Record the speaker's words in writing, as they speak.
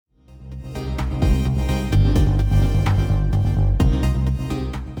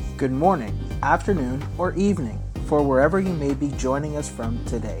Good morning, afternoon, or evening for wherever you may be joining us from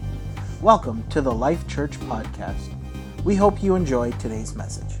today. Welcome to the Life Church Podcast. We hope you enjoy today's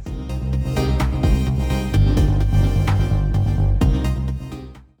message.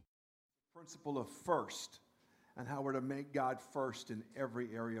 Principle of first and how we're to make God first in every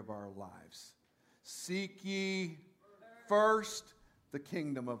area of our lives. Seek ye first the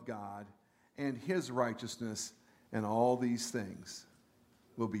kingdom of God and his righteousness, and all these things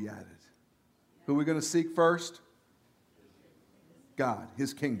will be added. Who are we going to seek first? God,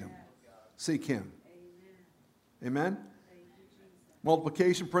 his kingdom. Seek him. Amen?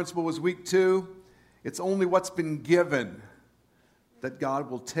 Multiplication principle was week 2. It's only what's been given that God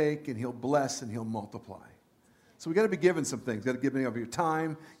will take and he'll bless and he'll multiply. So we got to be giving some things. You got to giving of your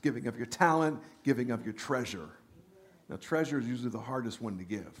time, giving of your talent, giving of your treasure. Now, treasure is usually the hardest one to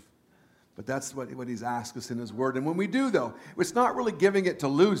give. But that's what he's asked us in his word. And when we do, though, it's not really giving it to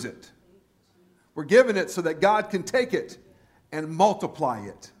lose it. We're giving it so that God can take it and multiply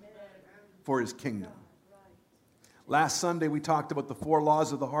it for his kingdom. Last Sunday, we talked about the 4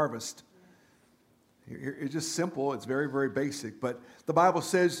 laws of the harvest. It's just simple. It's very, very basic. But the Bible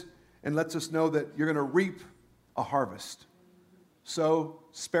says and lets us know that you're going to reap a harvest. Sow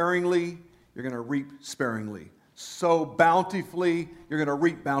sparingly, you're going to reap sparingly. Sow bountifully, you're going to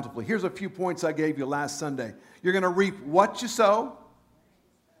reap bountifully. Here's a few points I gave you last Sunday. You're going to reap what you sow.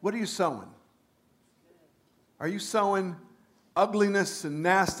 What are you sowing? Are you sowing ugliness and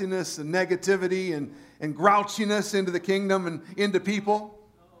nastiness and negativity and grouchiness into the kingdom and into people?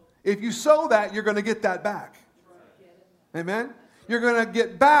 If you sow that, you're going to get that back. Amen? You're going to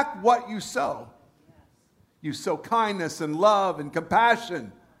get back what you sow. You sow kindness and love and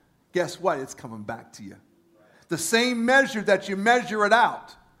compassion. Guess what? It's coming back to you. The same measure that you measure it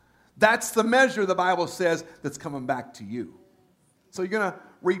out, that's the measure, the Bible says, that's coming back to you. So you're going to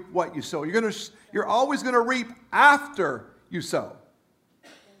reap what you sow. You're always going to reap after you sow.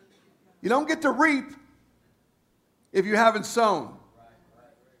 You don't get to reap if you haven't sown.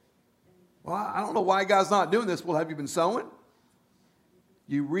 Well, I don't know why God's not doing this. Well, have you been sowing?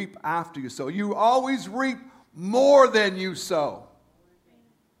 You reap after you sow. You always reap more than you sow.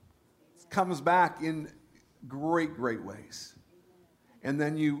 It comes back in great, great ways. And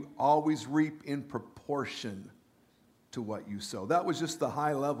then you always reap in proportion to what you sow. That was just the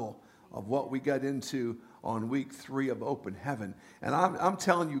high level of what we got into on week 3 of Open Heaven. And I'm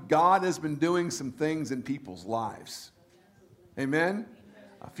telling you, God has been doing some things in people's lives. Amen?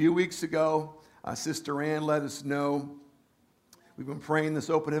 A few weeks ago, Sister Ann let us know. We've been praying this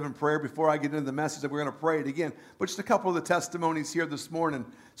Open Heaven prayer. Before I get into the message, we're going to pray it again. But just a couple of the testimonies here this morning.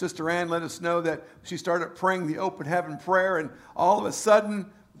 Sister Ann let us know that she started praying the Open Heaven prayer, and all of a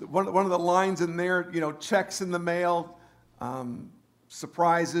sudden, one of the lines in there, checks in the mail,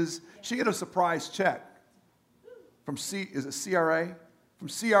 surprises. She got a surprise check from CRA? From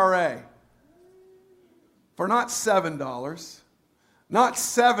CRA for not $7, not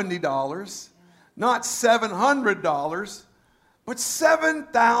 $70, not $700, but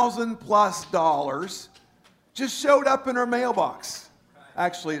 $7,000 plus just showed up in her mailbox.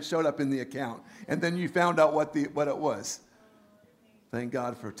 Actually, it showed up in the account. And then you found out what it was. Thank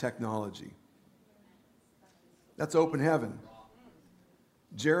God for technology. That's Open Heaven.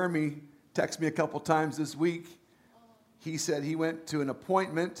 Jeremy texted me a couple times this week. He said he went to an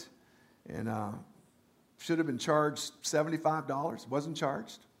appointment and should have been charged $75. Wasn't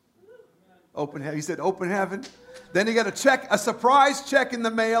charged. Open Heaven. He said Open Heaven. Then he got a surprise check in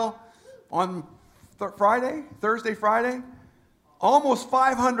the mail on Thursday, Friday. Almost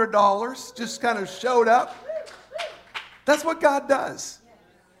 $500 just kind of showed up. That's what God does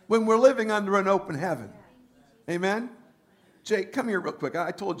when we're living under an open heaven. Amen? Jake, come here real quick.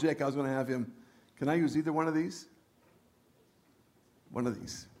 I told Jake I was going to have him. Can I use either one of these? One of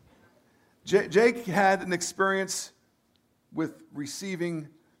these. Jake had an experience with receiving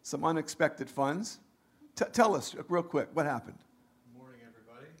some unexpected funds. Tell us real quick, what happened? Good morning,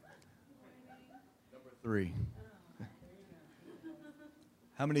 everybody. Number 3.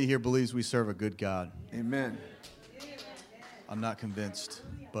 How many here believes we serve a good God? Amen. I'm not convinced,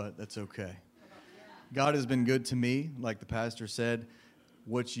 but that's okay. God has been good to me. Like the pastor said,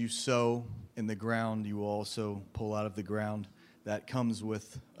 what you sow in the ground, you will also pull out of the ground. That comes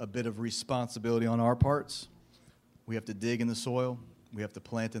with a bit of responsibility on our parts. We have to dig in the soil. We have to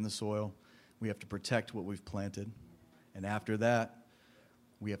plant in the soil. We have to protect what we've planted. And after that,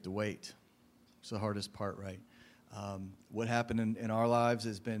 we have to wait. It's the hardest part, right? What happened in our lives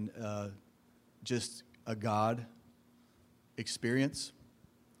has been just a God experience.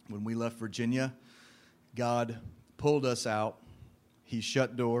 When we left Virginia, God pulled us out. He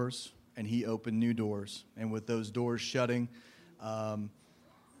shut doors, and he opened new doors. And with those doors shutting,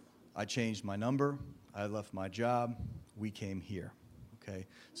 I changed my number. I left my job. We came here. Okay?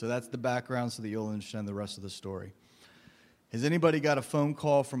 So that's the background so that you'll understand the rest of the story. Has anybody got a phone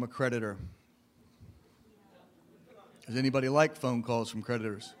call from a creditor? Does anybody like phone calls from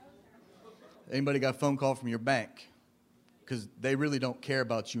creditors? Anybody got a phone call from your bank? Because they really don't care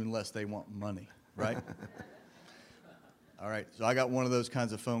about you unless they want money, right? All right, so I got one of those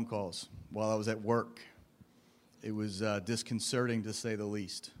kinds of phone calls while I was at work. It was disconcerting, to say the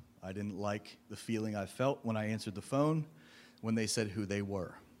least. I didn't like the feeling I felt when I answered the phone when they said who they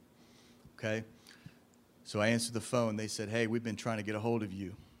were, okay? So I answered the phone. They said, hey, we've been trying to get a hold of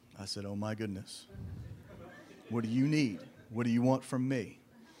you. I said, oh, my goodness. What do you need? What do you want from me?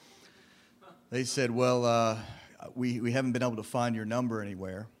 They said, well, we haven't been able to find your number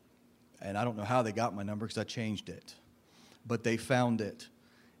anywhere, and I don't know how they got my number because I changed it. But they found it,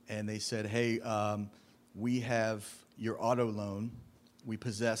 and they said, hey, we have your auto loan. We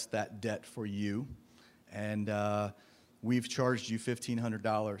possess that debt for you, and we've charged you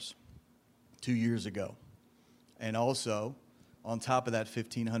 $1,500 2 years ago. And also, on top of that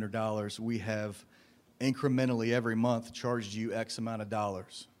 $1,500, we have incrementally every month charged you X amount of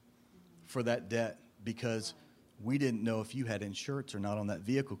dollars for that debt because we didn't know if you had insurance or not on that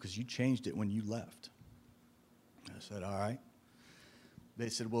vehicle because you changed it when you left. I said, all right. They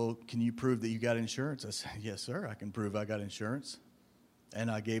said, well, can you prove that you got insurance? I said, yes, sir, I can prove I got insurance. And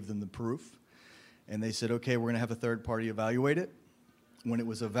I gave them the proof. And they said, okay, we're going to have a third party evaluate it. When it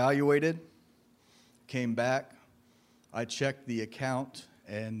was evaluated, came back, I checked the account,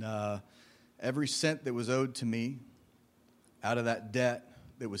 and every cent that was owed to me out of that debt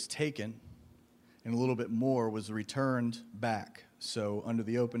that was taken, and a little bit more, was returned back. So under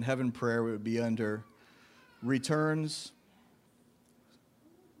the open heaven prayer, it would be under returns,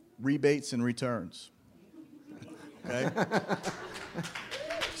 rebates, and returns. Okay?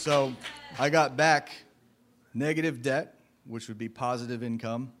 So I got back negative debt, which would be positive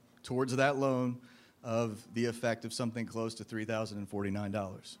income, towards that loan of the effect of something close to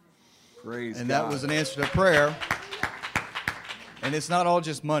 $3,049. Praise and God. That was an answer to prayer. And it's not all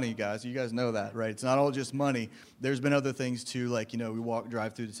just money, guys. You guys know that, right? It's not all just money. There's been other things, too, like, we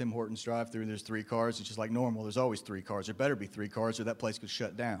drive through the Tim Hortons drive-through, and there's 3 cars. It's just like normal. There's always 3 cars. There better be 3 cars, or that place could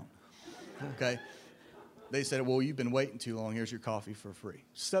shut down. Okay? They said, well, you've been waiting too long. Here's your coffee for free.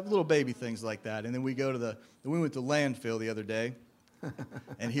 Stuff, little baby things like that. And then we went to landfill the other day,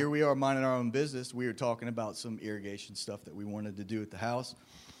 and here we are minding our own business. We were talking about some irrigation stuff that we wanted to do at the house,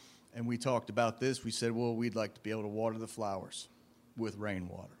 and we talked about this. We said, well, we'd like to be able to water the flowers with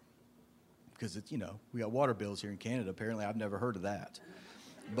rainwater because it's, we got water bills here in Canada. Apparently, I've never heard of that.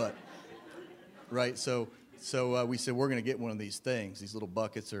 But, right, so we said we're going to get one of these things, these little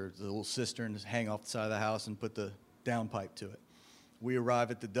buckets or the little cisterns, hang off the side of the house and put the downpipe to it. We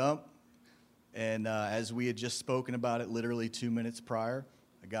arrive at the dump, and as we had just spoken about it literally 2 minutes prior,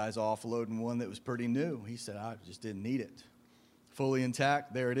 a guy's offloading one that was pretty new. He said, I just didn't need it. Fully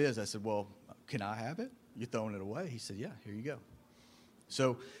intact, there it is. I said, well, can I have it? You're throwing it away? He said, yeah, here you go.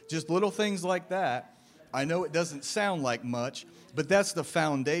 So just little things like that. I know it doesn't sound like much, but that's the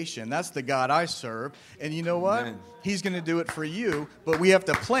foundation. That's the God I serve. And you know what? Amen. He's going to do it for you, but we have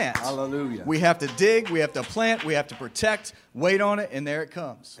to plant. Hallelujah. We have to dig, we have to plant, we have to protect, wait on it, and there it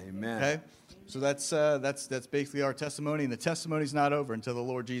comes. Amen. Okay? So that's basically our testimony, and the testimony's not over until the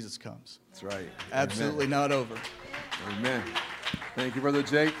Lord Jesus comes. That's right. Absolutely Amen. not over. Amen. Thank you, Brother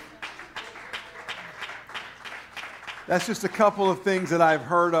Jake. That's just a couple of things that I've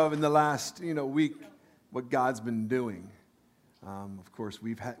heard of in the last, week, what God's been doing. Of course,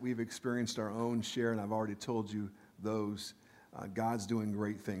 we've experienced our own share, and I've already told you those. God's doing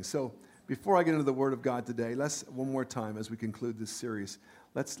great things. So before I get into the Word of God today, let's one more time as we conclude this series,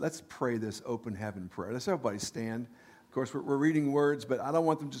 let's pray this open heaven prayer. Let's everybody stand. Of course, we're reading words, but I don't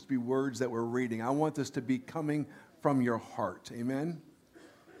want them just to be words that we're reading. I want this to be coming from your heart. Amen?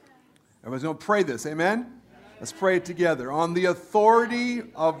 Everybody's going to pray this. Amen? Let's pray it together. On the authority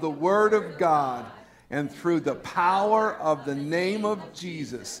of the Word of God and through the power of the name of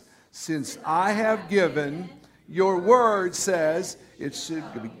Jesus, since I have given, your word says, it should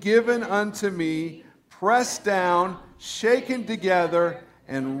be given unto me, pressed down, shaken together,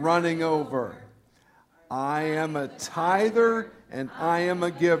 and running over. I am a tither and I am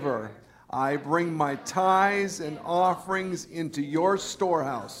a giver. I bring my tithes and offerings into your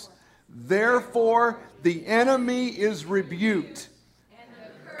storehouse. Therefore, the enemy is rebuked.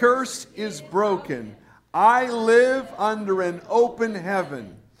 Curse is broken. I live under an open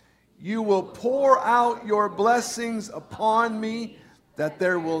heaven. You will pour out your blessings upon me. that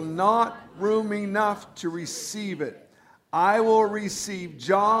there will not room enough to receive it. I will receive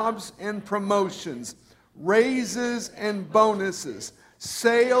jobs and promotions, raises and bonuses,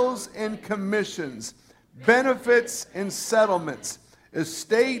 sales and commissions, benefits and settlements,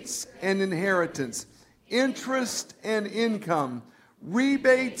 estates and inheritance, interest and income,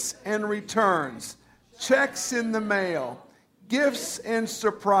 rebates and returns, checks in the mail, gifts and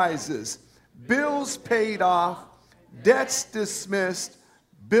surprises, bills paid off, debts dismissed,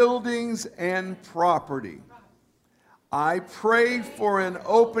 buildings and property. I pray for an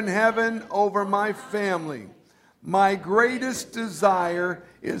open heaven over my family. My greatest desire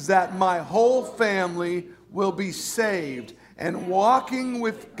is that my whole family will be saved and walking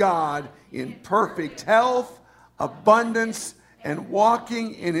with God in perfect health, abundance, and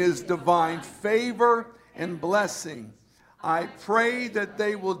walking in His divine favor and blessing. I pray that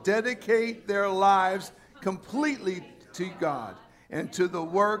they will dedicate their lives completely to God and to the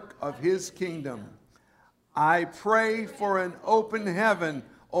work of His kingdom. I pray for an open heaven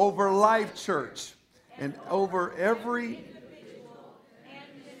over Life Church and over every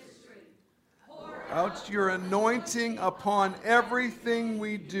out your anointing upon everything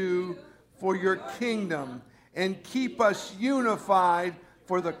we do for your kingdom, and keep us unified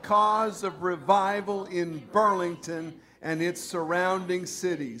for the cause of revival in Burlington and its surrounding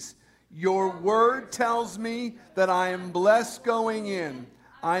cities. Your word tells me that I am blessed going in,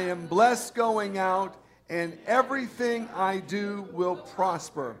 I am blessed going out, and everything I do will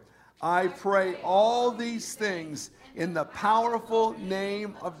prosper. I pray all these things in the powerful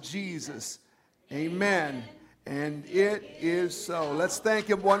name of Jesus. Amen. And it is so. Let's thank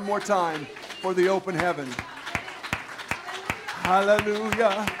Him one more time for the open heaven.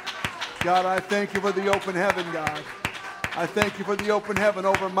 Hallelujah. God, I thank You for the open heaven, God. I thank You for the open heaven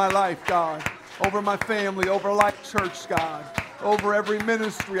over my life, God, over my family, over Life Church, God, over every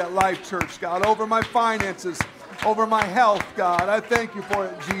ministry at Life Church, God, over my finances, over my health, God. I thank You for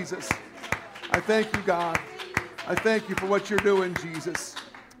it, Jesus. I thank You, God. I thank You for what You're doing, Jesus.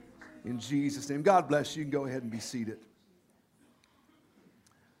 In Jesus' name. God bless you. You can go ahead and be seated.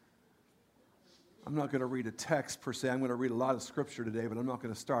 I'm not going to read a text per se. I'm going to read a lot of scripture today, but I'm not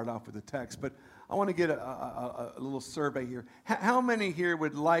going to start off with a text. But I want to get a little survey here. How many here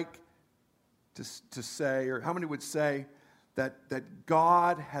would like to say, or how many would say that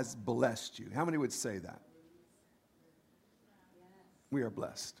God has blessed you? How many would say that? We are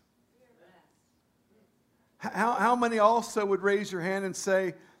blessed. How many also would raise your hand and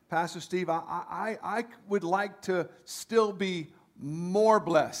say, Pastor Steve, I would like to still be more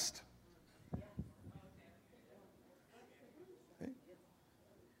blessed? Okay.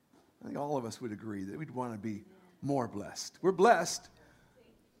 I think all of us would agree that we'd want to be more blessed. We're blessed,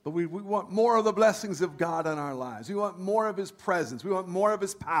 but we want more of the blessings of God in our lives. We want more of His presence. We want more of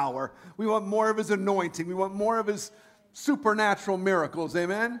His power. We want more of His anointing. We want more of His supernatural miracles.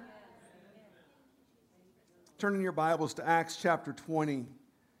 Amen? Turn in your Bibles to Acts chapter 20.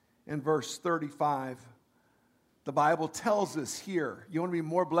 In verse 35, the Bible tells us here, you want to be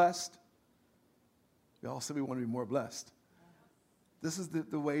more blessed? We all said we want to be more blessed. This is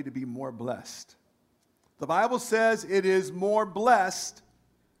the way to be more blessed. The Bible says it is more blessed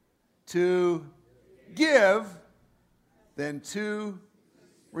to give than to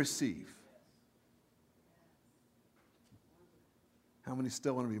receive. How many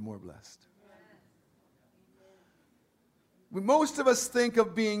still want to be more blessed? Most of us think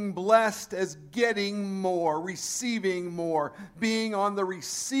of being blessed as getting more, receiving more, being on the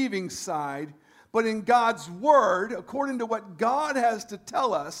receiving side. But in God's Word, according to what God has to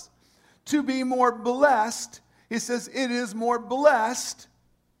tell us, to be more blessed, He says it is more blessed,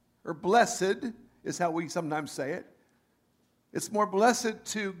 or blessed is how we sometimes say it. It's more blessed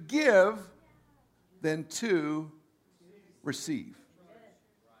to give than to receive.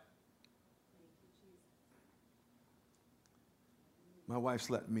 My wife's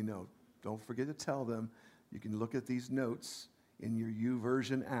letting me know. Don't forget to tell them. You can look at these notes in your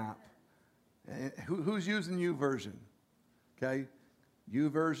YouVersion app. Who's using YouVersion? Okay?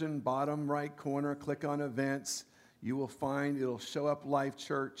 YouVersion, bottom right corner, click on events. You will find, it'll show up Life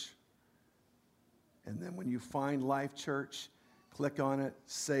Church. And then when you find Life Church, click on it,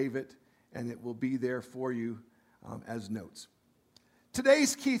 save it, and it will be there for you as notes.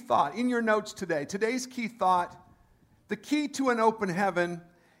 Today's key thought, in your notes today, today's key thought, the key to an open heaven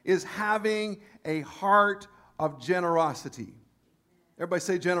is having a heart of generosity. Everybody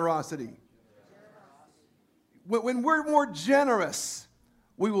say generosity. When we're more generous,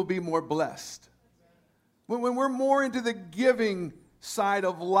 we will be more blessed. When we're more into the giving side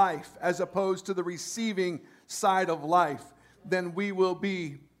of life as opposed to the receiving side of life, then we will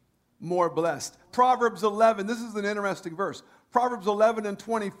be more blessed. Proverbs 11, this is an interesting verse. Proverbs 11 and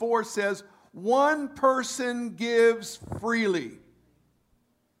 24 says, one person gives freely.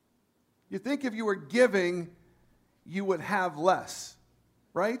 You think if you were giving, you would have less,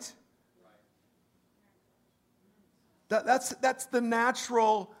 right? That's the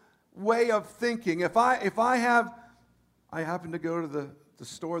natural way of thinking. If I happened to go to the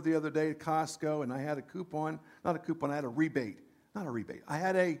store the other day at Costco, and I had a coupon, not a coupon, I had a rebate. Not a rebate. I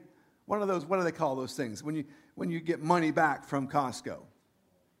had one of those, what do they call those things? When you get money back from Costco.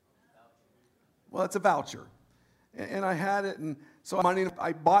 Well, it's a voucher. And I had it, and so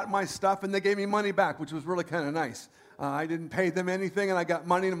I bought my stuff, and they gave me money back, which was really kind of nice. I didn't pay them anything, and I got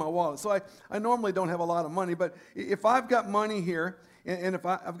money in my wallet. So I normally don't have a lot of money, but if I've got money here, and if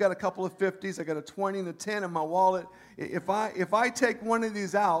I've got a couple of 50s, I got a 20 and a 10 in my wallet, if I take one of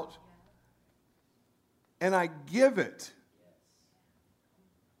these out and I give it,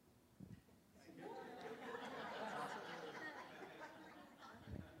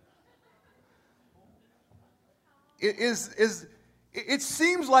 it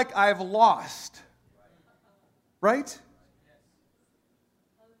seems like I've lost, right?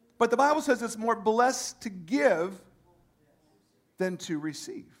 But the Bible says it's more blessed to give than to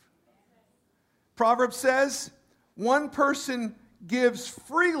receive. Proverbs says one person gives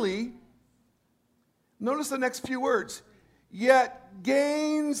freely. Notice the next few words. Yet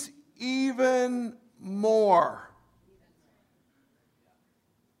gains even more.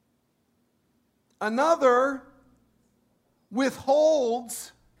 Another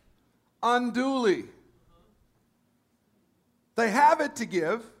withholds unduly. They have it to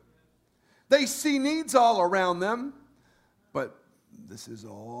give. They see needs all around them. But this is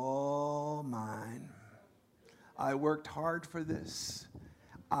all mine. I worked hard for this.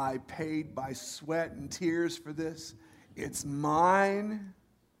 I paid by sweat and tears for this. It's mine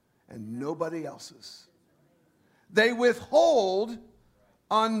and nobody else's. They withhold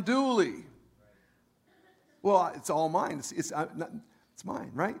unduly. Well, it's all mine. It's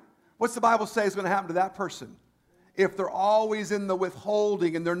mine, right? What's the Bible say is going to happen to that person? If they're always in the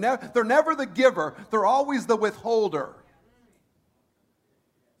withholding, and they're never the giver, they're always the withholder.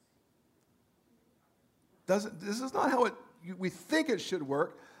 This is not how we think it should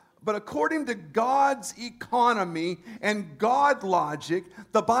work, but according to God's economy and God logic,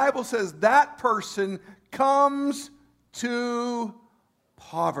 the Bible says that person comes to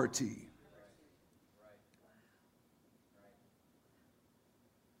poverty.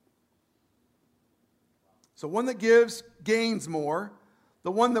 So one that gives gains more. The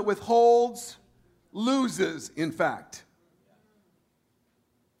one that withholds loses, in fact.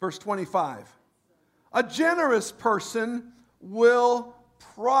 Verse 25. A generous person will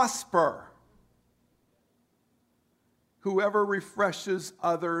prosper. Whoever refreshes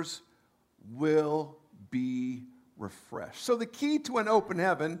others will be refreshed. So the key to an open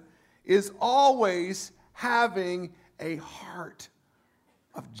heaven is always having a heart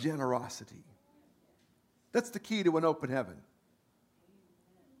of generosity. That's the key to an open heaven.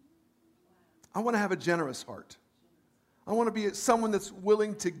 I want to have a generous heart. I want to be someone that's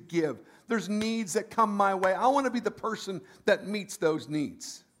willing to give. There's needs that come my way. I want to be the person that meets those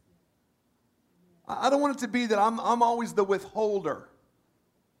needs. I don't want it to be that I'm always the withholder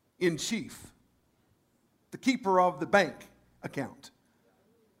in chief, the keeper of the bank account,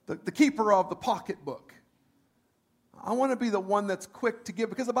 the keeper of the pocketbook. I want to be the one that's quick to give,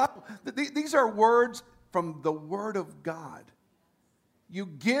 because the Bible, these are words from the Word of God. You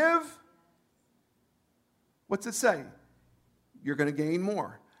give, what's it say? You're going to gain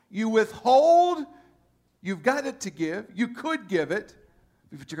more. You withhold, you've got it to give. You could give it,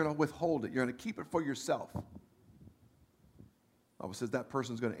 but you're going to withhold it. You're going to keep it for yourself. The Bible says that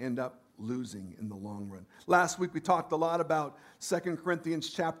person's going to end up losing in the long run. Last week we talked a lot about 2 Corinthians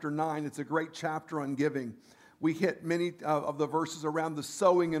chapter 9. It's a great chapter on giving. We hit many of the verses around the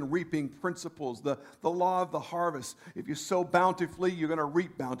sowing and reaping principles, the law of the harvest. If you sow bountifully, you're going to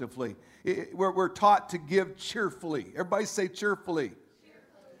reap bountifully. We're taught to give cheerfully. Everybody say cheerfully.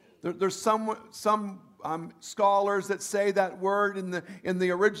 There's some scholars that say that word in the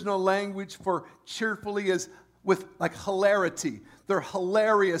original language for cheerfully is with like hilarity. They're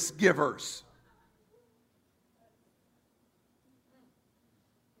hilarious givers.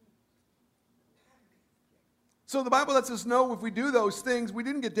 So the Bible lets us know if we do those things. We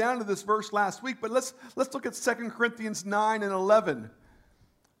didn't get down to this verse last week, but let's look at 2 Corinthians 9 and 11.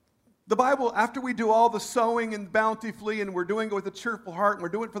 The Bible, after we do all the sowing and bountifully, and we're doing it with a cheerful heart, and we're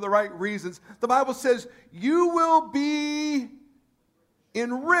doing it for the right reasons, the Bible says, you will be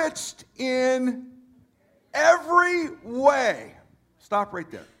enriched in every way. Stop right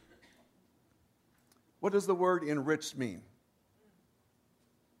there. What does the word enriched mean?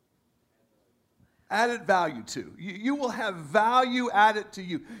 Added value to. You will have value added to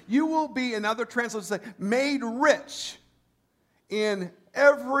you. You will be, in other translations say, made rich in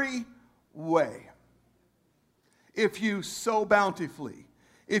every way. If you sow bountifully,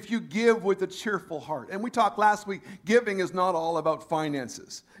 if you give with a cheerful heart. And we talked last week, giving is not all about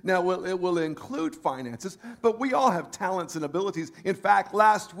finances. Now, it will include finances, but we all have talents and abilities. In fact,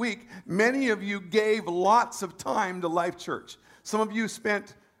 last week, many of you gave lots of time to Life Church. Some of you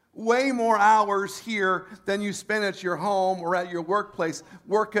spent way more hours here than you spent at your home or at your workplace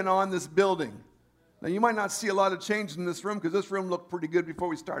working on this building. Now, you might not see a lot of changes in this room because this room looked pretty good before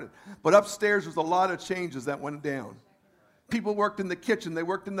we started. But upstairs, there's a lot of changes that went down. People worked in the kitchen. They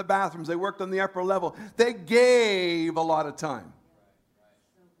worked in the bathrooms. They worked on the upper level. They gave a lot of time.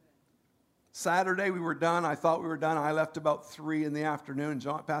 Saturday, we were done. I thought we were done. I left about 3 in the afternoon.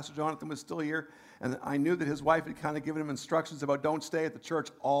 Pastor Jonathan was still here. And I knew that his wife had kind of given him instructions about don't stay at the church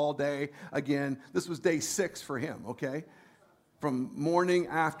all day again. This was day 6 for him, okay? From morning,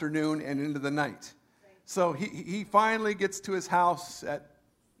 afternoon, and into the night. So he finally gets to his house at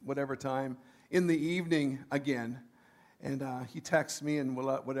whatever time in the evening again. And he texts me and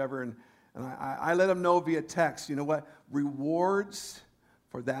whatever. And I let him know via text, you know what? Rewards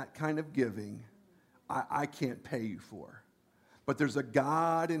for that kind of giving, I can't pay you for. But there's a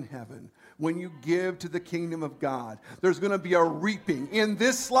God in heaven. When you give to the kingdom of God, there's going to be a reaping in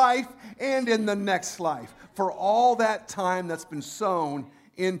this life and in the next life for all that time that's been sown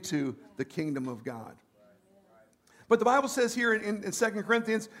into the kingdom of God. But the Bible says here in 2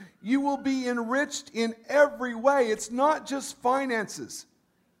 Corinthians, you will be enriched in every way. It's not just finances.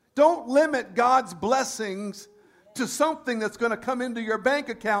 Don't limit God's blessings to something that's going to come into your bank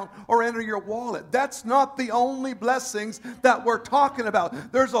account or enter your wallet. That's not the only blessings that we're talking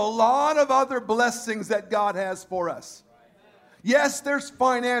about. There's a lot of other blessings that God has for us. Yes, there's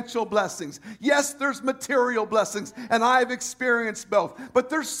financial blessings. Yes, there's material blessings, and I've experienced both.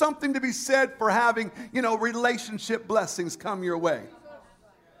 But there's something to be said for having, relationship blessings come your way. You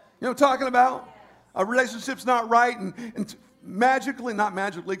know what I'm talking about? A relationship's not right, and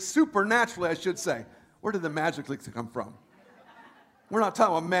supernaturally, I should say. Where did the magically come from? We're not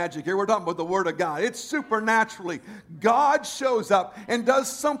talking about magic here. We're talking about the Word of God. It's supernaturally. God shows up and does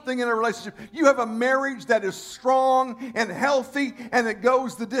something in a relationship. You have a marriage that is strong and healthy, and it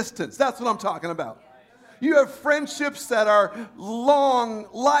goes the distance. That's what I'm talking about. You have friendships that are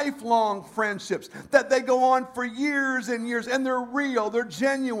lifelong friendships, that they go on for years and years, and they're real, they're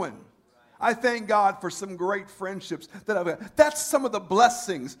genuine. I thank God for some great friendships that I've had. That's some of the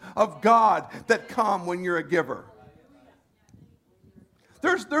blessings of God that come when you're a giver.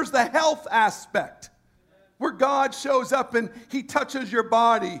 There's the health aspect where God shows up and He touches your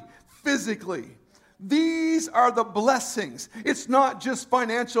body physically. These are the blessings. It's not just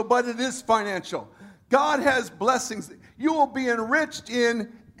financial, but it is financial. God has blessings. You will be enriched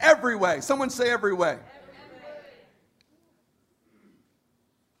in every way. Someone say every way.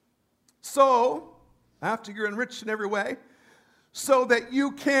 So, after you're enriched in every way, so that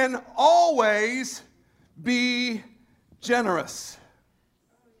you can always be generous.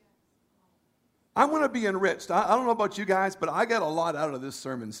 I want to be enriched. I don't know about you guys, but I got a lot out of this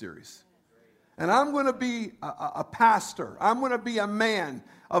sermon series. And I'm going to be a pastor. I'm going to be a man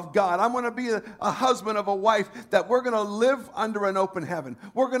of God. I'm going to be a husband of a wife that we're going to live under an open heaven.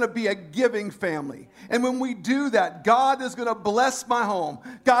 We're going to be a giving family. And when we do that, God is going to bless my home.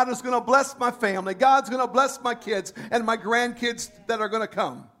 God is going to bless my family. God's going to bless my kids and my grandkids that are going to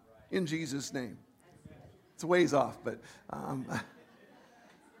come in Jesus' name. It's a ways off, but...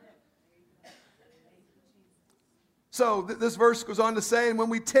 So this verse goes on to say, and when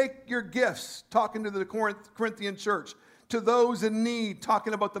we take your gifts, talking to the Corinthian church, to those in need,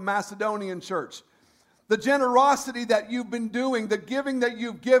 talking about the Macedonian church, the generosity that you've been doing, the giving that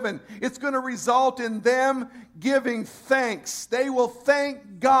you've given, it's going to result in them giving thanks. They will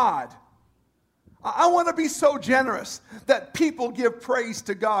thank God. I want to be so generous that people give praise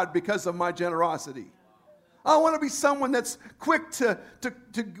to God because of my generosity. I want to be someone that's quick to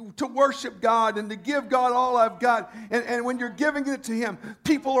worship God and to give God all I've got. And when you're giving it to Him,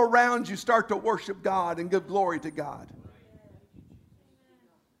 people around you start to worship God and give glory to God.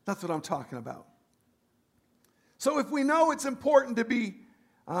 That's what I'm talking about. So if we know it's important to be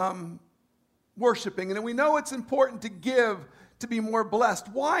worshiping, and we know it's important to give to be more blessed,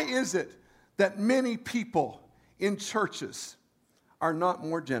 why is it that many people in churches are not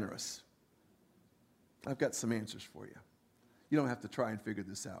more generous? I've got some answers for you. You don't have to try and figure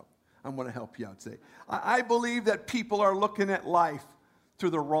this out. I'm going to help you out today. I believe that people are looking at life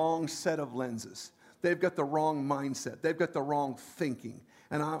through the wrong set of lenses. They've got the wrong mindset. They've got the wrong thinking.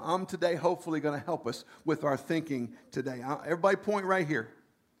 And I'm today hopefully going to help us with our thinking today. Everybody point right here.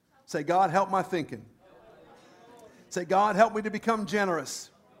 Say, God, help my thinking. Say, God, help me to become generous.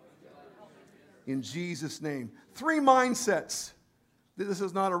 In Jesus' name. 3 mindsets. This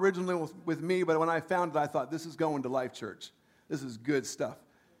is not originally with me, but when I found it, I thought, this is going to Life Church. This is good stuff.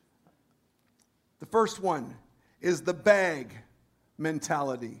 The first one is the bag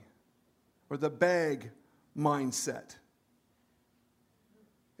mentality, or the bag mindset.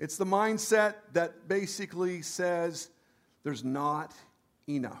 It's the mindset that basically says there's not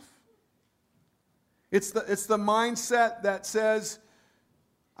enough. It's the mindset that says,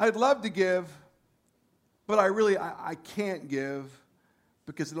 I'd love to give, but I can't give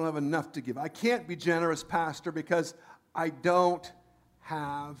because I don't have enough to give. I can't be generous, Pastor, because I don't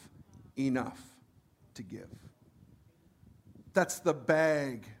have enough to give. That's the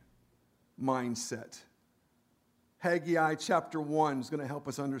bag mindset. Haggai chapter 1 is going to help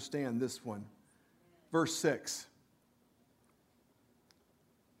us understand this one. Verse 6.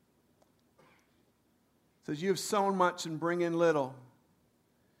 It says, you have sown much and bring in little.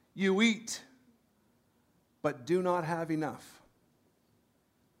 You eat, but do not have enough.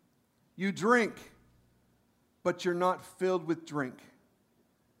 You drink, but you're not filled with drink.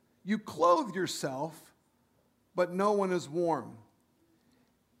 You clothe yourself, but no one is warm.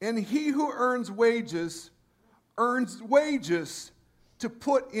 And he who earns wages to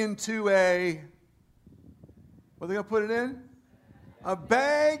put into a, what are they going to put it in? A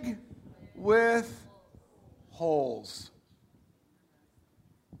bag with holes.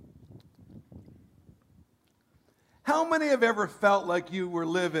 How many have ever felt like you were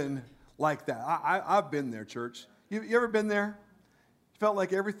living like that? I've been there, church. You ever been there? You felt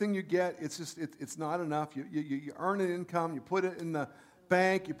like everything you get, it's not enough. You earn an income, you put it in the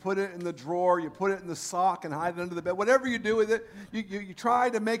bank, you put it in the drawer, you put it in the sock and hide it under the bed. Whatever you do with it, you try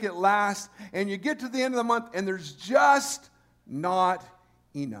to make it last, and you get to the end of the month, and there's just not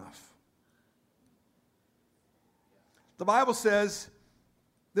enough. The Bible says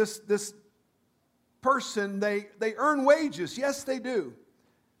this person, they earn wages. Yes, they do.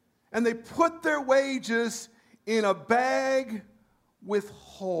 And they put their wages in a bag with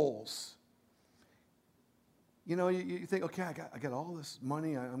holes. You know, you think, okay, I got all this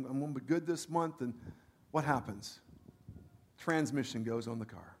money. I'm going to be good this month. And what happens? Transmission goes on the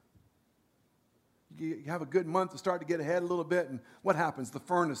car. You have a good month to start to get ahead a little bit. And what happens? The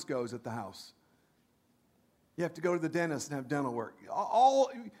furnace goes at the house. You have to go to the dentist and have dental work.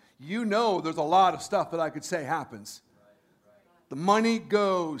 There's a lot of stuff that I could say happens. The money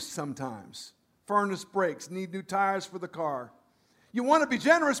goes sometimes. Furnace breaks, need new tires for the car. You want to be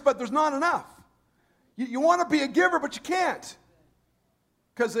generous, but there's not enough. You want to be a giver, but you can't.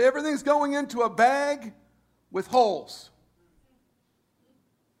 Because everything's going into a bag with holes.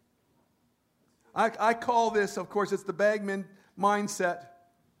 I call this, of course, it's the bag mindset.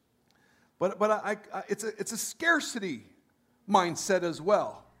 But it's a scarcity mindset as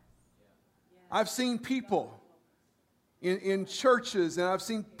well. I've seen people in churches, and I've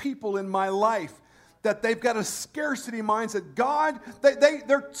seen people in my life that they've got a scarcity mindset. God,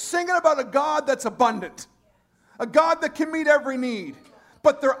 they're singing about a God that's abundant, a God that can meet every need,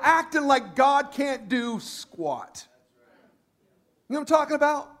 but they're acting like God can't do squat. You know what I'm talking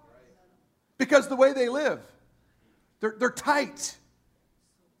about? Because the way they live, they're tight.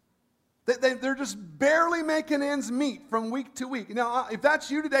 They're just barely making ends meet from week to week. Now, if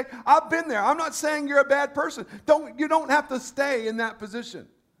that's you today, I've been there. I'm not saying you're a bad person. You don't have to stay in that position.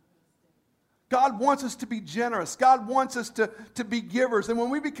 God wants us to be generous. God wants us to be givers. And when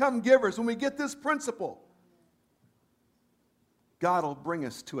we become givers, when we get this principle, God will bring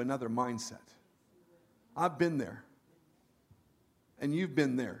us to another mindset. I've been there. And you've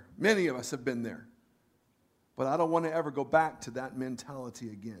been there. Many of us have been there. But I don't want to ever go back to that mentality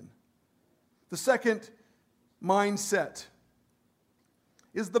again. The second mindset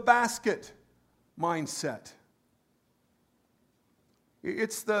is the basket mindset.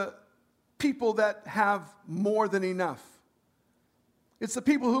 It's the people that have more than enough. It's the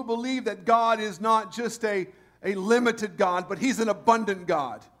people who believe that God is not just a limited God, but He's an abundant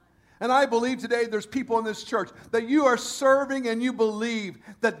God. And I believe today there's people in this church that you are serving and you believe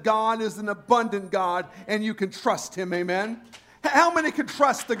that God is an abundant God and you can trust Him, amen? How many can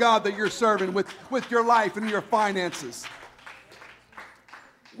trust the God that you're serving with your life and your finances?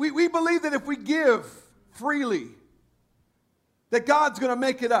 We believe that if we give freely, that God's going to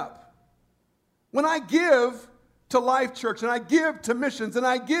make it up. When I give to Life Church, and I give to missions, and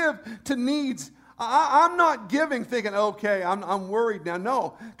I give to needs, I'm not giving thinking, okay, I'm worried now.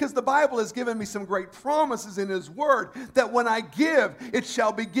 No, because the Bible has given me some great promises in His Word that when I give, it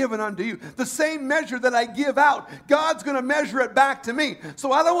shall be given unto you. The same measure that I give out, God's going to measure it back to me.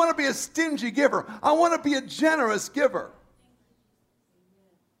 So I don't want to be a stingy giver. I want to be a generous giver.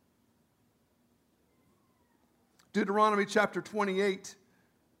 Deuteronomy chapter 28.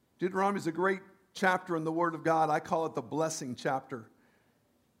 Deuteronomy is a great chapter in the Word of God. I call it the blessing chapter.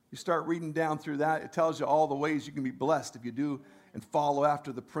 You start reading down through that, it tells you all the ways you can be blessed if you do and follow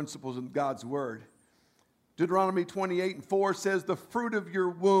after the principles in God's Word. Deuteronomy 28:4 says, the fruit of your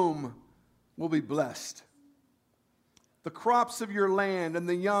womb will be blessed. The crops of your land and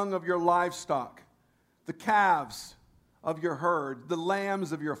the young of your livestock, the calves of your herd, the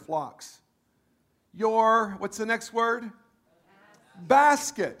lambs of your flocks. Your, what's the next word?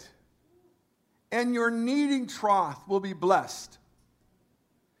 Basket. And your kneading trough will be blessed.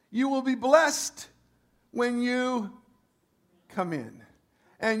 You will be blessed when you come in.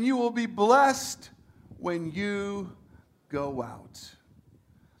 And you will be blessed when you go out.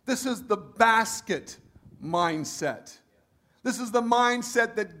 This is the basket mindset. This is the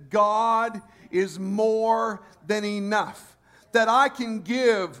mindset that God is more than enough. That I can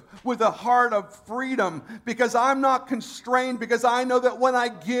give with a heart of freedom because I'm not constrained, because I know that when I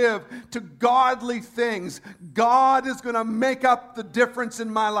give to godly things, God is going to make up the difference in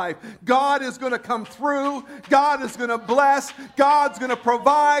my life. God is going to come through. God is going to bless. God's going to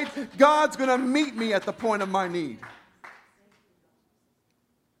provide. God's going to meet me at the point of my need.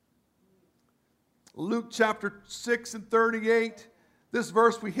 Luke chapter 6 and 38. This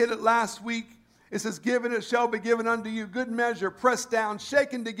verse, we hit it last week. It says, given it shall be given unto you, good measure, pressed down,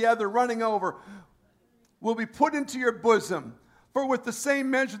 shaken together, running over, will be put into your bosom. For with the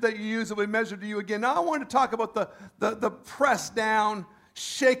same measure that you use, it will be measured to you again. Now I want to talk about the pressed down,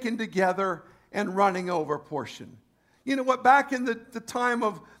 shaken together, and running over portion. You know what? Back in the time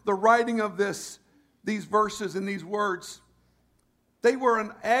of the writing of these verses and these words, they were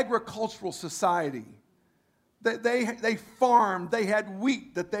an agricultural society. They farmed. They had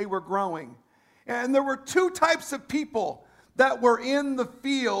wheat that they were growing. And there were two types of people that were in the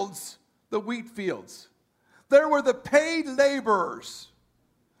fields, the wheat fields. There were the paid laborers.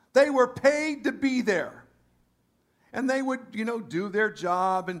 They were paid to be there. And they would, do their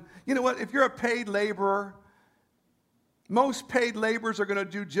job. And you know what? If you're a paid laborer, most paid laborers are going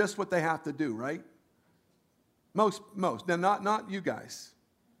to do just what they have to do, right? Most. Now, not you guys.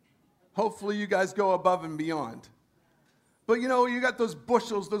 Hopefully you guys go above and beyond. But you got those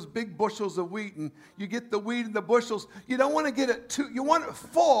bushels, those big bushels of wheat, and you get the wheat in the bushels. You don't want to get it you want it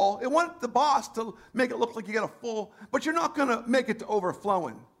full. You want the boss to make it look like you got a full, but you're not going to make it to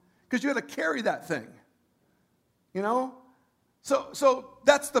overflowing because you got to carry that thing. So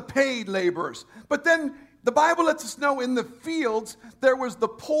that's the paid laborers. But then the Bible lets us know in the fields there was the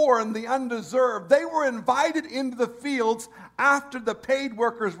poor and the undeserved. They were invited into the fields after the paid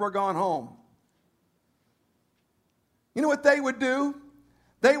workers were gone home. You know what they would do?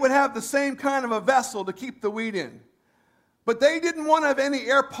 They would have the same kind of a vessel to keep the wheat in. But they didn't want to have any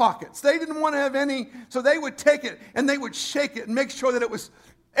air pockets. They didn't want to have any, so they would take it and they would shake it and make sure that it was,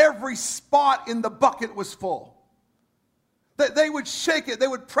 every spot in the bucket was full. They would shake it, they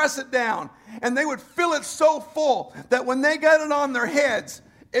would press it down, and they would fill it so full that when they got it on their heads,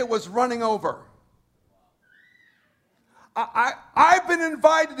 it was running over. I've been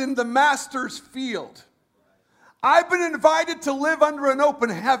invited in the master's field. I've been invited to live under an open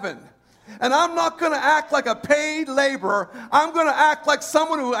heaven. And I'm not going to act like a paid laborer. I'm going to act like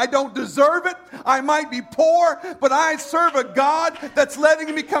someone who I don't deserve it. I might be poor, but I serve a God that's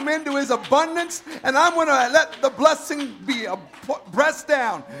letting me come into His abundance. And I'm going to let the blessing be pressed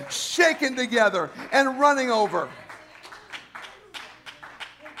down, shaken together, and running over.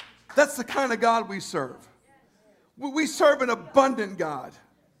 That's the kind of God we serve. We serve an abundant God.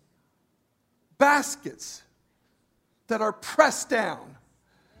 Baskets that are pressed down,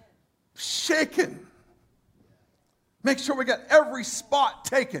 shaken. Make sure we got every spot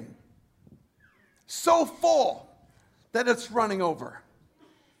taken. So full that it's running over.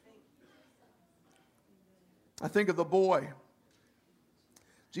 I think of the boy.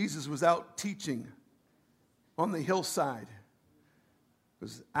 Jesus was out teaching on the hillside. It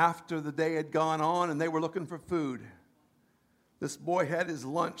was after the day had gone on and they were looking for food. This boy had his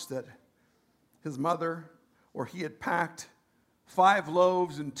lunch that his mother or he had packed 5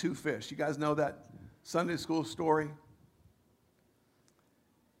 loaves and 2 fish. You guys know that Sunday school story?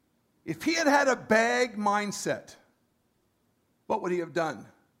 If he had had a bag mindset, what would he have done?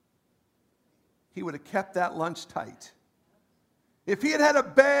 he would have kept that lunch tight. If he had had a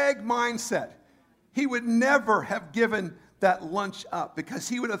bag mindset, he would never have given that lunch up because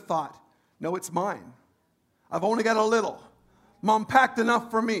he would have thought, no, it's mine. I've only got a little. Mom packed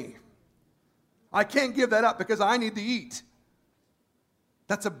enough for me. I can't give that up because I need to eat.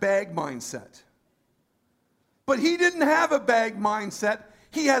 That's a bag mindset. But he didn't have a bag mindset.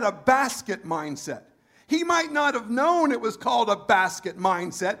 He had a basket mindset. He might not have known it was called a basket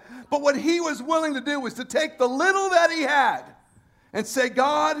mindset, but what he was willing to do was to take the little that he had and say,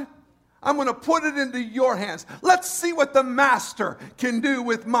 God, I'm going to put it into your hands. Let's see what the master can do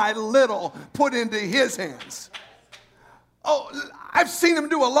with my little put into his hands. Oh, I've seen him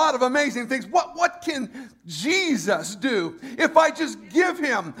do a lot of amazing things. What can Jesus do if I just give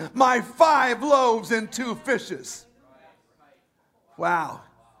him my 5 loaves and 2 fishes? Wow.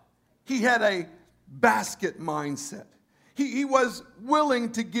 He had a basket mindset. He was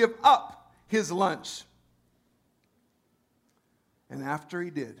willing to give up his lunch. And after he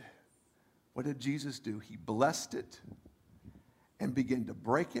did, what did Jesus do? He blessed it and began to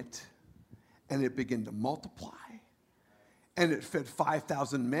break it, and it began to multiply. And it fed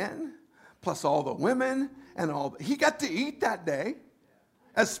 5,000 men, plus all the women, and all. He got to eat that day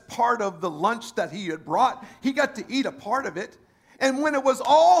as part of the lunch that he had brought. He got to eat a part of it. And when it was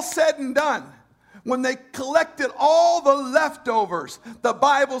all said and done, when they collected all the leftovers, the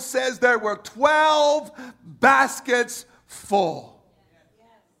Bible says there were 12 baskets full.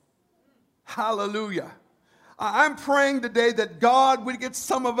 Hallelujah. I'm praying today that God would get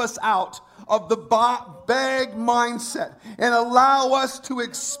some of us out of the bag mindset and allow us to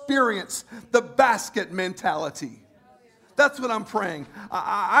experience the basket mentality. That's what I'm praying.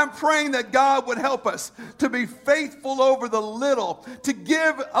 I'm praying that God would help us to be faithful over the little, to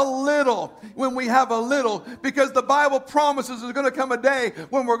give a little when we have a little, because the Bible promises there's going to come a day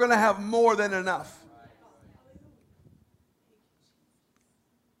when we're going to have more than enough.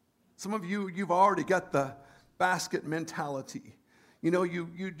 Some of you, you've already got the basket mentality. You know,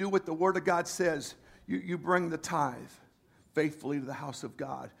 you do what the Word of God says. You bring the tithe faithfully to the house of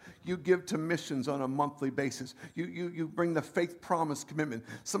God. You give to missions on a monthly basis. You bring the faith promise commitment.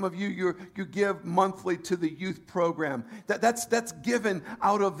 Some of you give monthly to the youth program. That's given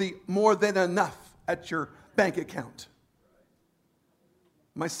out of the more than enough at your bank account.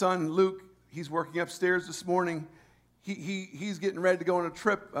 My son Luke, he's working upstairs this morning. He's getting ready to go on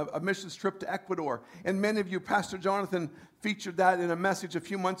a missions trip to Ecuador. And many of you, Pastor Jonathan featured that in a message a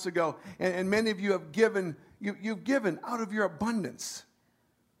few months ago. And many of you have given, you've given out of your abundance.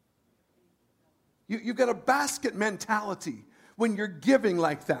 You've got a basket mentality when you're giving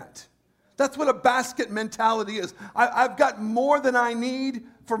like that. That's what a basket mentality is. I've got more than I need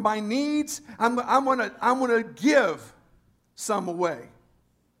for my needs. I'm gonna give some away.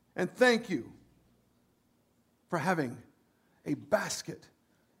 And thank you for having a basket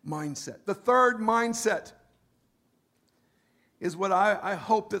mindset. The third mindset is what I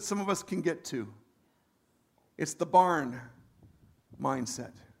hope that some of us can get to. It's the barn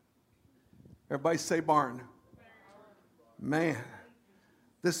mindset. Everybody say barn. Man,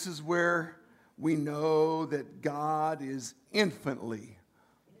 this is where we know that God is infinitely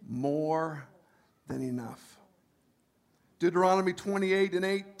more than enough. Deuteronomy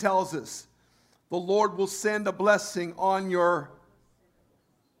 28:8 tells us, the Lord will send a blessing on your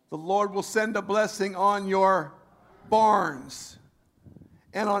barns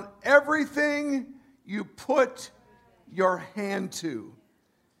and on everything you put your hand to.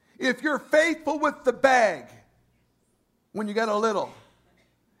 If you're faithful with the bag when you got a little,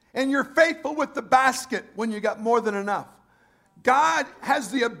 and you're faithful with the basket when you got more than enough, God has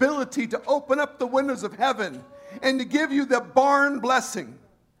the ability to open up the windows of heaven and to give you the barn blessing.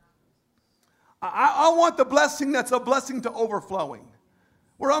 I want the blessing that's a blessing to overflowing,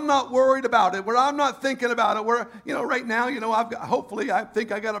 where I'm not worried about it, where I'm not thinking about it, where, right now, I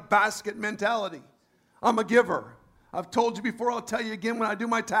think I got a basket mentality. I'm a giver. I've told you before, I'll tell you again, when I do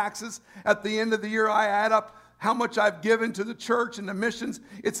my taxes, at the end of the year, I add up how much I've given to the church and the missions.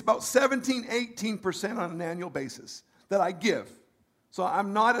 It's about 17, 18% on an annual basis that I give. So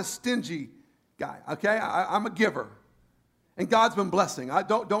I'm not a stingy guy, okay? I'm a giver. And God's been blessing.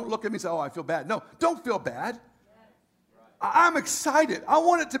 Don't look at me and say, oh, I feel bad. No, don't feel bad. I'm excited. I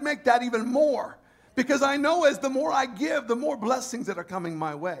want it to make that even more, because I know as the more I give, the more blessings that are coming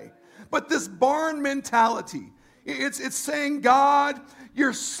my way. But this barn mentality, it's saying, God,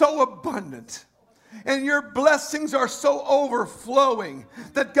 you're so abundant and your blessings are so overflowing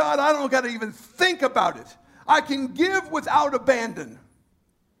that, God, I don't got to even think about it. I can give without abandon.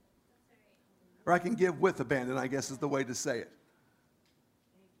 Or I can give with abandon, I guess is the way to say it.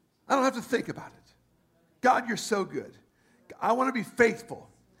 I don't have to think about it. God, you're so good. I want to be faithful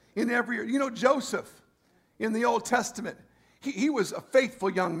in every area. You know, Joseph in the Old Testament, he was a faithful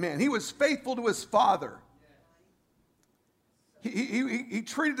young man. He was faithful to his father. He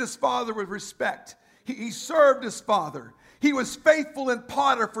treated his father with respect. He served his father. He was faithful in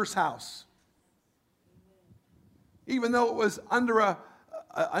Potiphar's house. Even though it was under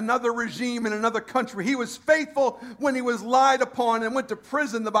another regime in another country, he was faithful when he was lied upon and went to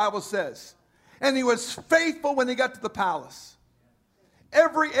prison, the Bible says. And he was faithful when he got to the palace.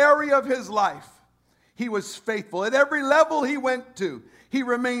 Every area of his life, he was faithful. At every level he went to, he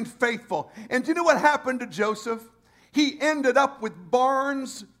remained faithful. And do you know what happened to Joseph? He ended up with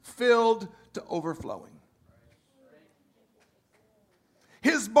barns filled to overflowing.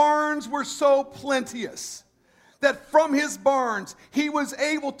 His barns were so plenteous that from his barns he was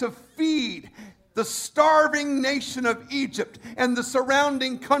able to feed the starving nation of Egypt and the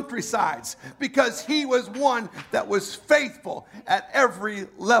surrounding countrysides, because he was one that was faithful at every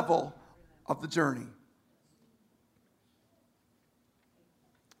level of the journey.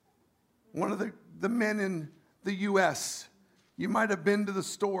 One of the men in the U.S., you might have been to the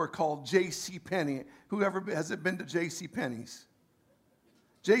store called J.C. Penney. Whoever has it been to J.C. Penney's?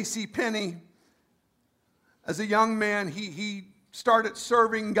 J.C. Penney, as a young man, he started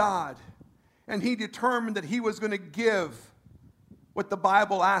serving God. And he determined that he was going to give what the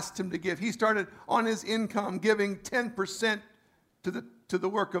Bible asked him to give. He started on his income giving 10% to the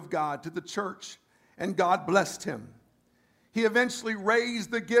work of God, to the church. And God blessed him. He eventually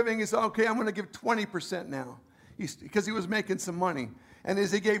raised the giving. He said, okay, I'm going to give 20% now. Because he was making some money. And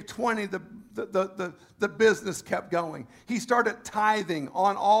as he gave 20, the business kept going. He started tithing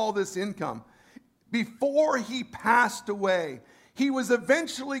on all this income. Before he passed away, he was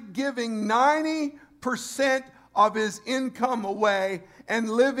eventually giving 90% of his income away and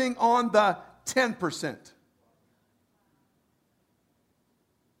living on the 10%.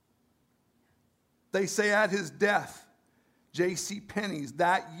 They say at his death, J.C. Penney's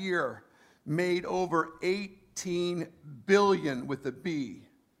that year made over $18 billion with a B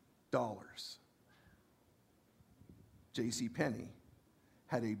dollars. J.C. Penney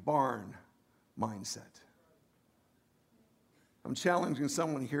had a barn mindset. I'm challenging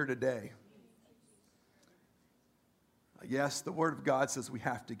someone here today. Yes, the Word of God says we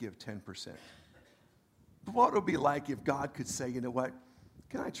have to give 10%. But what would it be like if God could say, you know what,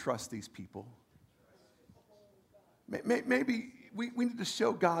 can I trust these people? Maybe we need to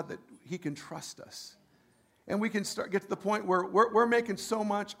show God that He can trust us. And we can get to the point where we're making so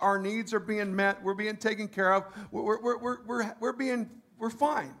much, our needs are being met, we're being taken care of, we're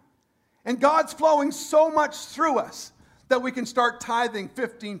fine. And God's flowing so much through us that we can start tithing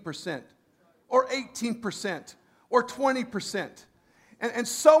 15% or 18% or 20% and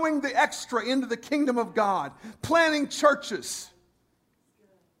sowing the extra into the kingdom of God, planning churches,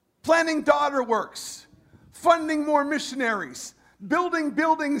 planning daughter works, funding more missionaries, building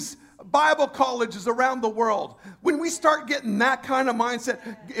buildings, Bible colleges around the world. When we start getting that kind of mindset,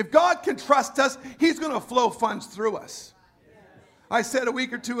 if God can trust us, He's going to flow funds through us. I said a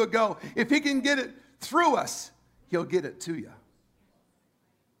week or two ago, if He can get it through us, He'll get it to you.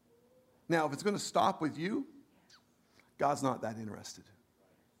 Now, if it's going to stop with you, God's not that interested.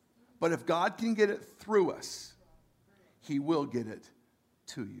 But if God can get it through us, He will get it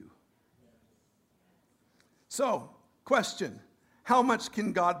to you. So, question, how much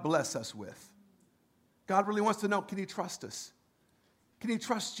can God bless us with? God really wants to know, can He trust us? Can He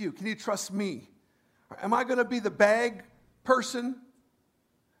trust you? Can He trust me? Am I going to be the bag person?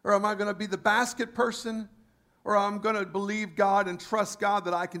 Or am I going to be the basket person? Or I'm going to believe God and trust God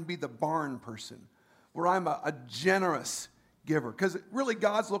that I can be the barn person, where I'm a generous giver. Because really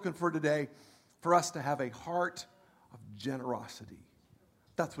God's looking for today for us to have a heart of generosity.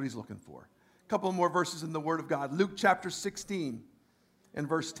 That's what He's looking for. A couple more verses in the Word of God. Luke chapter 16 and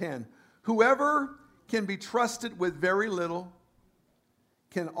verse 10. Whoever can be trusted with very little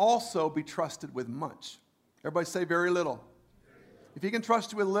can also be trusted with much. Everybody say very little. If He can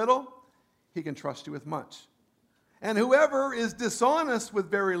trust you with little, He can trust you with much. And whoever is dishonest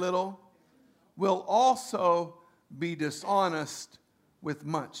with very little will also be dishonest with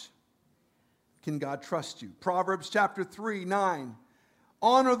much. Can God trust you? Proverbs chapter 3:9.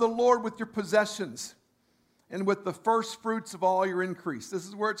 Honor the Lord with your possessions and with the first fruits of all your increase. This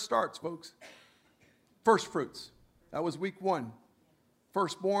is where it starts, folks. First fruits. That was week 1.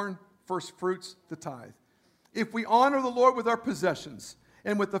 Firstborn, first fruits, the tithe. If we honor the Lord with our possessions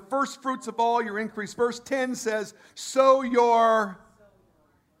and with the first fruits of all your increase. Verse 10 says, so your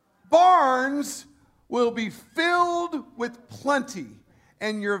barns will be filled with plenty,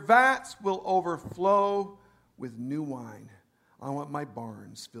 and your vats will overflow with new wine. I want my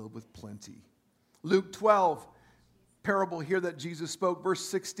barns filled with plenty. Luke 12, parable here that Jesus spoke, verse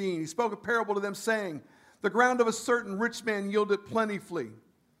 16. He spoke a parable to them, saying, the ground of a certain rich man yielded plentifully.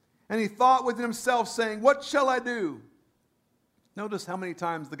 And he thought within himself, saying, what shall I do? Notice how many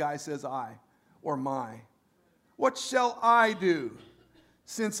times the guy says I or my. What shall I do,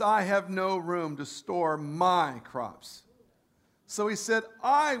 since I have no room to store my crops? So he said,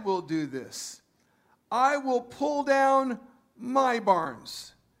 I will do this. I will pull down my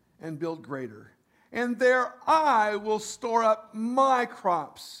barns and build greater. And there I will store up my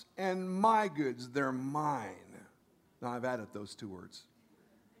crops and my goods. They're mine. Now I've added those two words.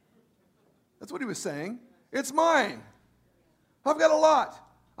 That's what he was saying. It's mine. I've got a lot.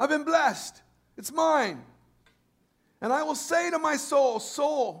 I've been blessed. It's mine. And I will say to my soul,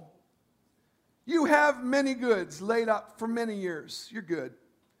 soul, you have many goods laid up for many years. You're good.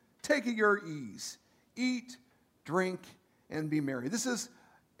 Take it your ease. Eat, drink, and be merry. This is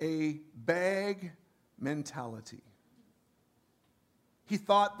a bag mentality. He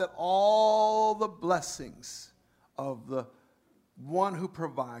thought that all the blessings of the one who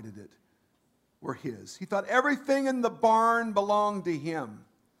provided it were his. He thought everything in the barn belonged to him.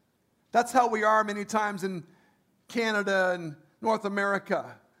 That's how we are many times in Canada and North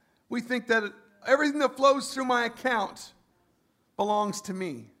America. We think that everything that flows through my account belongs to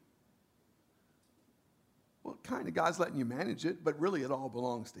me. Well, kind of God's letting you manage it, but really it all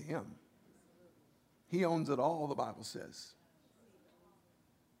belongs to him. He owns it all, the Bible says.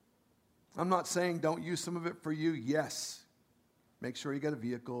 I'm not saying don't use some of it for you. Yes. Make sure you got a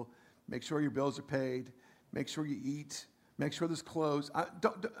vehicle. Make sure your bills are paid. Make sure you eat. Make sure there's clothes.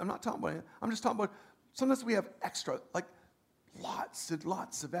 I'm not talking about it. I'm just talking about sometimes we have extra, like lots and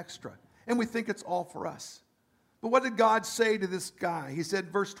lots of extra. And we think it's all for us. But what did God say to this guy? He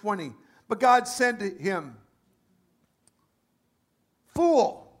said, verse 20, but God said to him,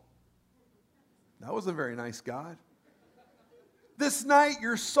 fool. That wasn't very nice, God. This night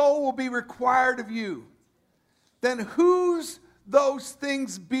your soul will be required of you. Then whose those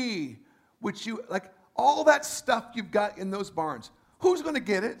things be which you, like all that stuff you've got in those barns, who's going to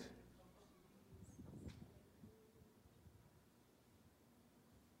get it?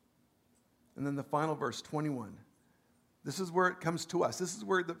 And then the final verse, 21. This is where it comes to us. This is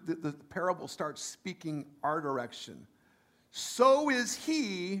where the parable starts speaking our direction. So is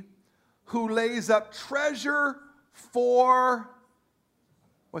he who lays up treasure for,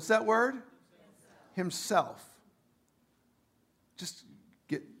 what's that word? Himself. Just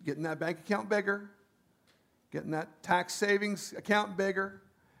getting that bank account bigger, getting that tax savings account bigger,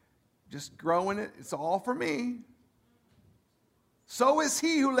 just growing it. It's all for me. So is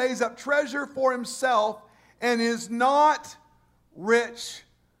he who lays up treasure for himself and is not rich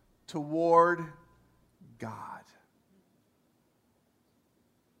toward God.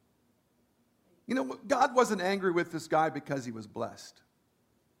 You know, God wasn't angry with this guy because he was blessed.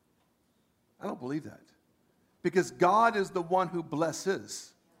 I don't believe that. Because God is the one who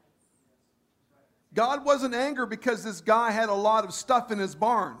blesses. God wasn't angry because this guy had a lot of stuff in his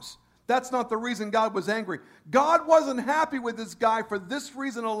barns. That's not the reason God was angry. God wasn't happy with this guy for this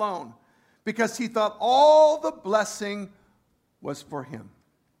reason alone. Because he thought all the blessing was for him.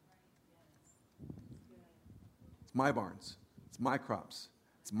 It's my barns. It's my crops.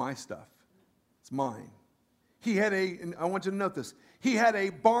 It's my stuff. It's mine. He had and I want you to note this, he had a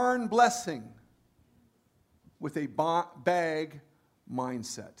barn blessing with a bag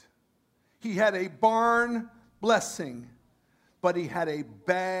mindset. He had a barn blessing, but he had a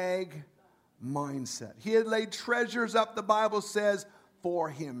bag mindset. He had laid treasures up, the Bible says, for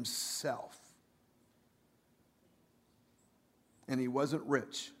himself. And he wasn't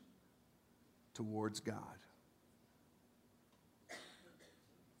rich towards God.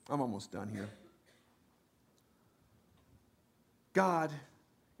 I'm almost done here. God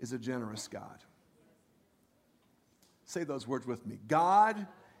is a generous God. Say those words with me. God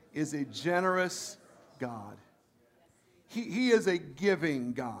is a generous God. He is a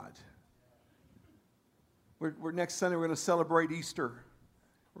giving God. Next Sunday we're going to celebrate Easter.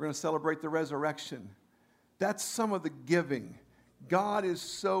 We're going to celebrate the resurrection. That's some of the giving. God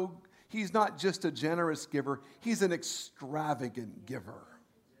is he's not just a generous giver, he's an extravagant giver.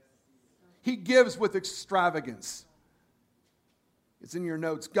 He gives with extravagance. It's in your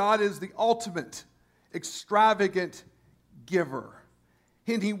notes. God is the ultimate extravagant giver.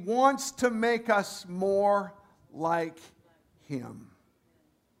 And he wants to make us more like him.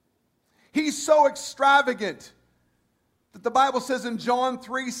 He's so extravagant that the Bible says in John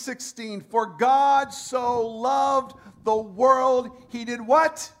 3:16, for God so loved the world, he did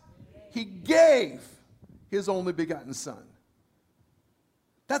what? He gave his only begotten Son.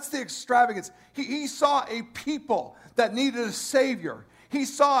 That's the extravagance. He saw a people that needed a Savior. He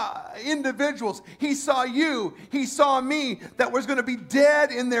saw individuals. He saw you. He saw me that was going to be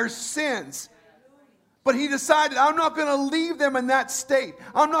dead in their sins. But he decided, I'm not going to leave them in that state.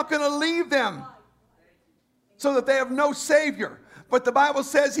 I'm not going to leave them so that they have no Savior. But the Bible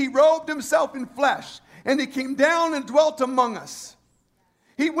says he robed himself in flesh and he came down and dwelt among us.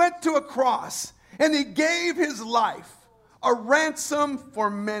 He went to a cross and he gave his life a ransom for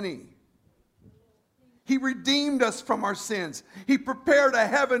many. He redeemed us from our sins. He prepared a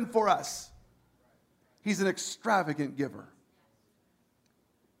heaven for us. He's an extravagant giver.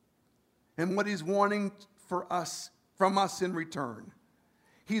 And what he's wanting from us in return,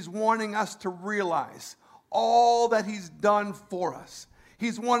 he's wanting us to realize all that he's done for us.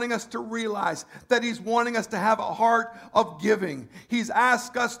 He's wanting us to realize that he's wanting us to have a heart of giving. He's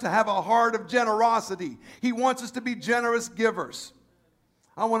asked us to have a heart of generosity. He wants us to be generous givers.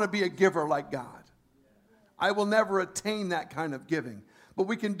 I want to be a giver like God. I will never attain that kind of giving, but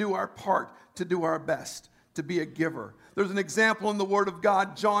we can do our part to do our best to be a giver. There's an example in the Word of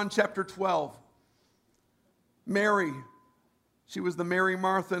God, John chapter 12. Mary, she was the Mary,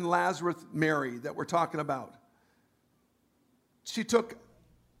 Martha, and Lazarus Mary that we're talking about. She took,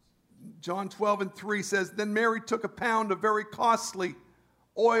 John 12:3 says, then Mary took a pound of very costly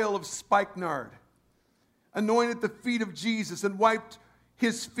oil of spikenard, anointed the feet of Jesus, and wiped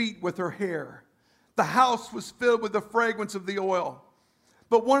his feet with her hair. The house was filled with the fragrance of the oil.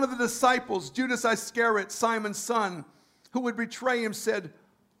 But one of the disciples, Judas Iscariot, Simon's son, who would betray him, said,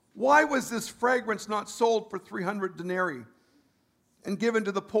 why was this fragrance not sold for 300 denarii and given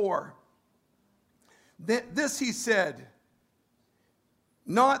to the poor? This he said,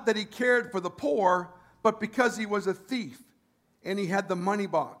 not that he cared for the poor, but because he was a thief and he had the money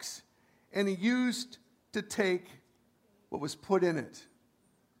box and he used to take what was put in it.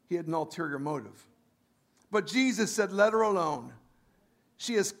 He had an ulterior motive. But Jesus said, let her alone.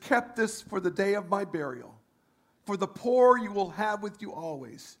 She has kept this for the day of my burial. For the poor you will have with you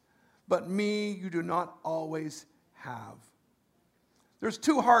always, but me you do not always have. There's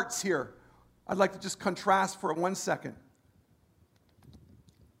two hearts here. I'd like to just contrast for 1 second.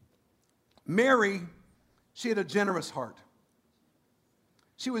 Mary, she had a generous heart.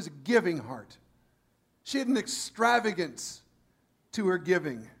 She was a giving heart. She had an extravagance to her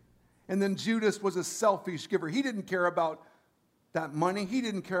giving. And then Judas was a selfish giver. He didn't care about that money. He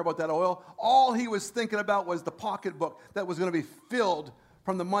didn't care about that oil. All he was thinking about was the pocketbook that was going to be filled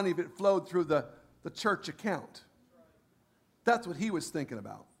from the money that flowed through the church account. That's what he was thinking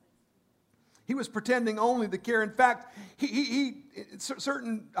about. He was pretending only to care. In fact,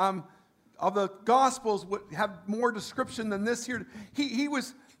 certain of the Gospels would have more description than this here. He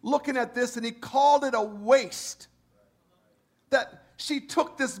was looking at this and he called it a waste. That she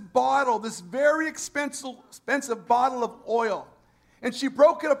took this bottle, this very expensive bottle of oil, and she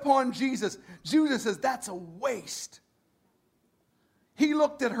broke it upon Jesus. Judas says, that's a waste. He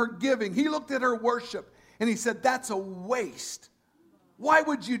looked at her giving. He looked at her worship, and he said, that's a waste. Why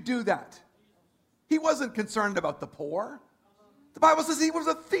would you do that? He wasn't concerned about the poor. The Bible says he was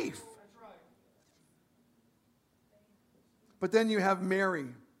a thief. But then you have Mary.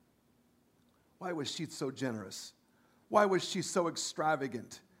 Why was she so generous? Why was she so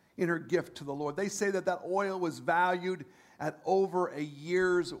extravagant in her gift to the Lord? They say that oil was valued at over a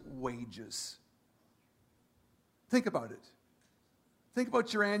year's wages. Think about it. Think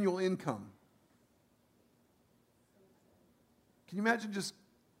about your annual income. Can you imagine just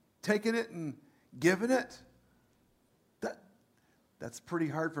taking it and giving it? That's pretty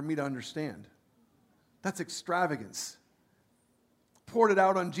hard for me to understand. That's extravagance. Poured it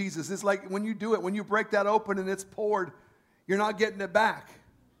out on Jesus. It's like when you do it, when you break that open and it's poured, you're not getting it back.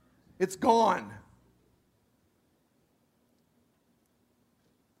 It's gone.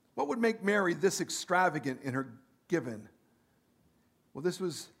 What would make Mary this extravagant in her giving? Well, this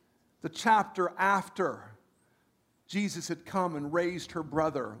was the chapter after Jesus had come and raised her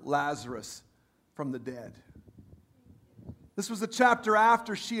brother Lazarus from the dead. This was the chapter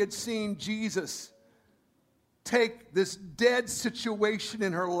after she had seen Jesus take this dead situation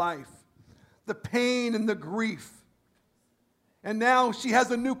in her life, the pain and the grief. And now she has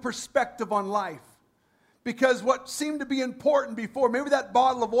a new perspective on life. Because what seemed to be important before, maybe that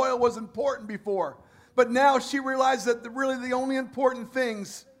bottle of oil was important before, but now she realized that really the only important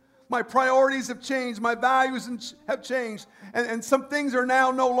things, My priorities have changed. My values have changed. And some things are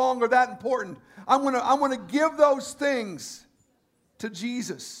now no longer that important. I'm going to give those things to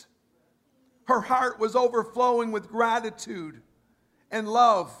Jesus. Her heart was overflowing with gratitude and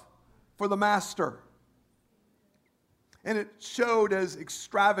love for the Master. And it showed as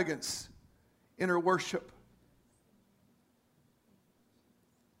extravagance in her worship.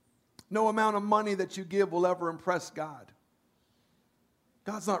 No amount of money that you give will ever impress God.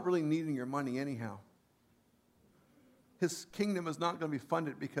 God's not really needing your money anyhow. His kingdom is not going to be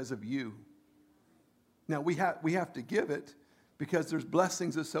funded because of you. Now, we have to give it because there's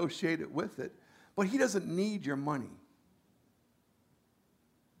blessings associated with it, but he doesn't need your money.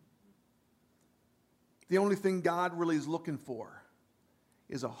 The only thing God really is looking for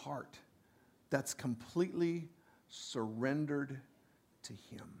is a heart that's completely surrendered to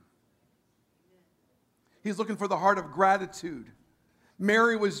him. He's looking for the heart of gratitude.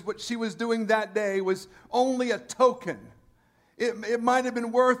 Mary what she was doing that day was only a token. It might have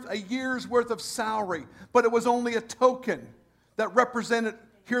been worth a year's worth of salary, but it was only a token that represented,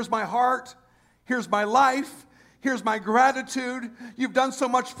 here's my heart, here's my life, here's my gratitude. You've done so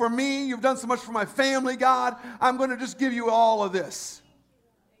much for me. You've done so much for my family, God. I'm going to just give you all of this.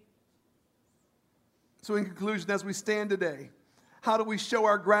 So in conclusion, as we stand today, how do we show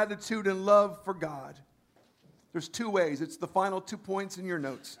our gratitude and love for God? There's two ways. It's the final 2 points in your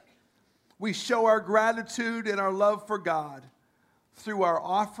notes. We show our gratitude and our love for God through our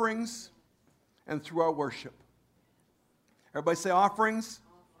offerings and through our worship. Everybody say offerings.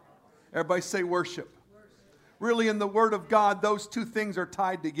 Everybody say worship. Really, in the Word of God, those two things are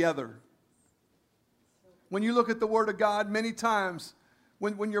tied together. When you look at the Word of God, many times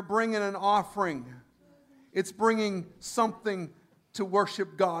when you're bringing an offering, it's bringing something to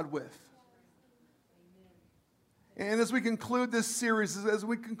worship God with. And as we conclude this series, as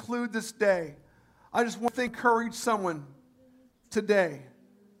we conclude this day, I just want to encourage someone today.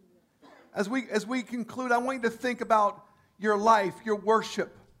 As we conclude, I want you to think about your life, your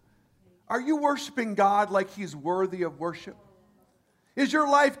worship. Are you worshiping God like he's worthy of worship? Is your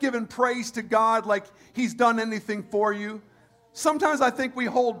life giving praise to God like he's done anything for you? Sometimes I think we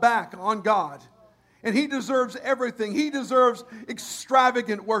hold back on God. And he deserves everything. He deserves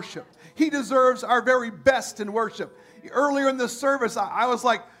extravagant worship. He deserves our very best in worship. Earlier in this service, I was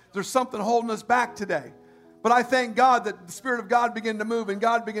like, there's something holding us back today. But I thank God that the Spirit of God began to move and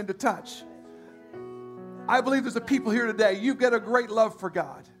God began to touch. I believe there's a people here today. You've got a great love for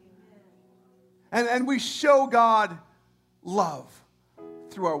God. And we show God love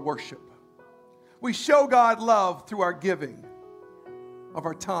through our worship. We show God love through our giving of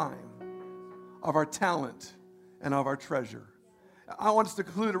our time, of our talent, and of our treasure. I want us to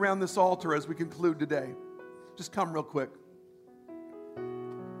conclude around this altar as we conclude today. Just come real quick.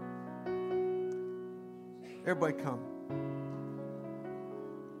 Everybody come.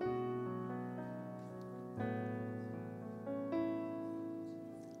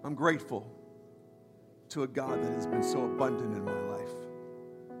 I'm grateful to a God that has been so abundant in my life.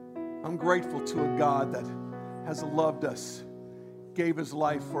 I'm grateful to a God that has loved us, gave his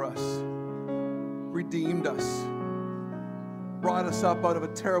life for us, redeemed us, brought us up out of a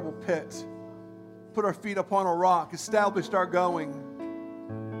terrible pit, put our feet upon a rock, established our going.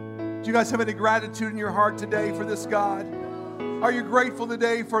 Do you guys have any gratitude in your heart today for this God? Are you grateful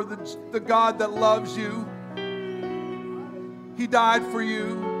today for the God that loves you? He died for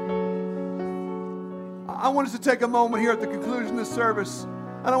you. I want us to take a moment here at the conclusion of this service,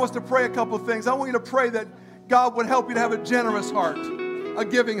 and I want us to pray a couple of things. I want you to pray that God would help you to have a generous heart, a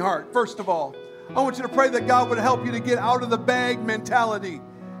giving heart, first of all. I want you to pray that God would help you to get out of the bag mentality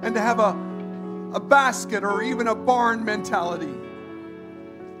and to have a basket or even a barn mentality.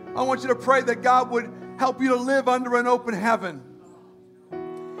 I want you to pray that God would help you to live under an open heaven.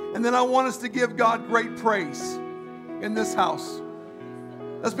 And then I want us to give God great praise in this house.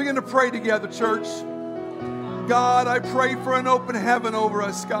 Let's begin to pray together, church. God, I pray for an open heaven over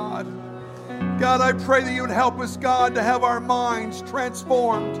us, God. God, I pray that you would help us, God, to have our minds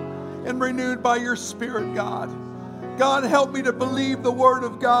transformed and renewed by your Spirit, God. God, help me to believe the Word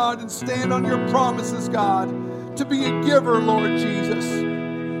of God and stand on your promises, God, to be a giver, Lord Jesus.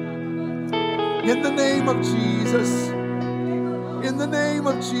 In the name of Jesus. In the name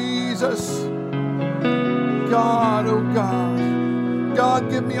of Jesus. God, oh God. God,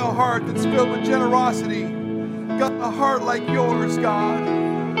 give me a heart that's filled with generosity. God, a heart like yours, God.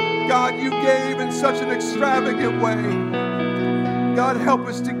 God, you gave in such an extravagant way. God, help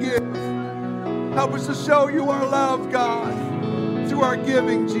us to give. Help us to show you our love, God, through our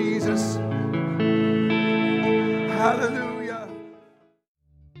giving, Jesus. Hallelujah.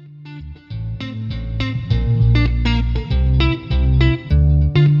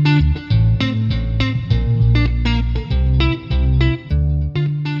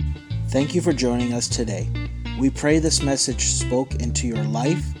 Thank you for joining us today. We pray this message spoke into your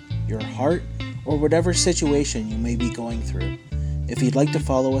life, your heart, or whatever situation you may be going through. If you'd like to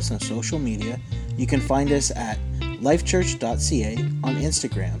follow us on social media, you can find us at lifechurch.ca on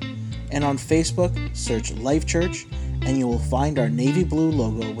Instagram, and on Facebook, search Life Church, and you will find our navy blue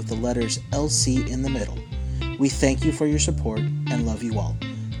logo with the letters LC in the middle. We thank you for your support and love you all.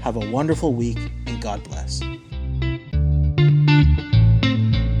 Have a wonderful week, and God bless.